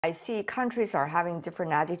I see countries are having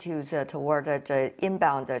different attitudes toward the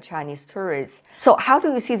inbound Chinese tourists. So how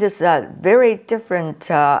do you see this very different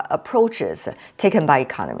approaches taken by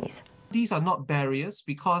economies? These are not barriers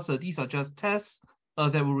because these are just tests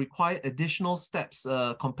that will require additional steps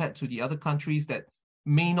compared to the other countries that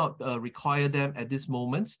may not require them at this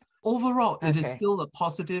moment. Overall, it is still a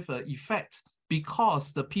positive effect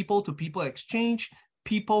because the people-to-people exchange,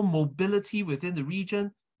 people mobility within the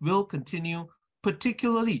region will continue,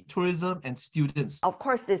 particularly tourism and students. Of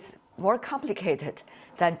course, it's more complicated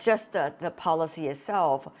than just the policy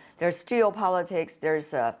itself. There's geopolitics, there's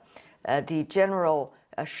the general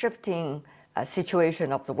shifting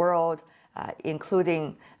situation of the world,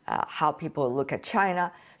 including how people look at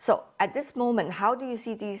China. So at this moment, how do you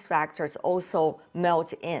see these factors also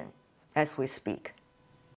melt in as we speak?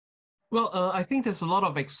 Well, I think there's a lot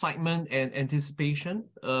of excitement and anticipation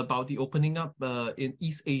about the opening up in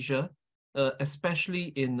East Asia, especially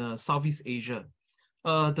in Southeast Asia.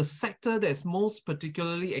 The sector that's most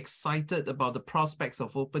particularly excited about the prospects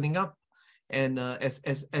of opening up, and as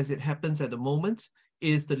it happens at the moment,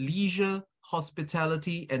 is the leisure,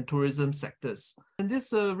 hospitality, and tourism sectors. And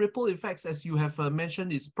this ripple effects, as you have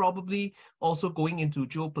mentioned, is probably also going into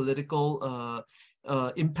geopolitical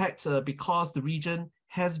impact because the region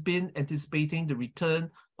has been anticipating the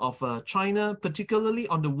return of China, particularly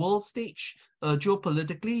on the world stage,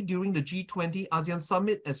 geopolitically during the G20 ASEAN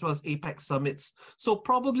Summit as well as APEC summits. So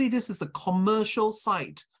probably this is the commercial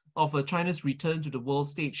side of China's return to the world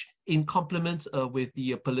stage in complement with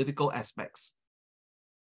the political aspects.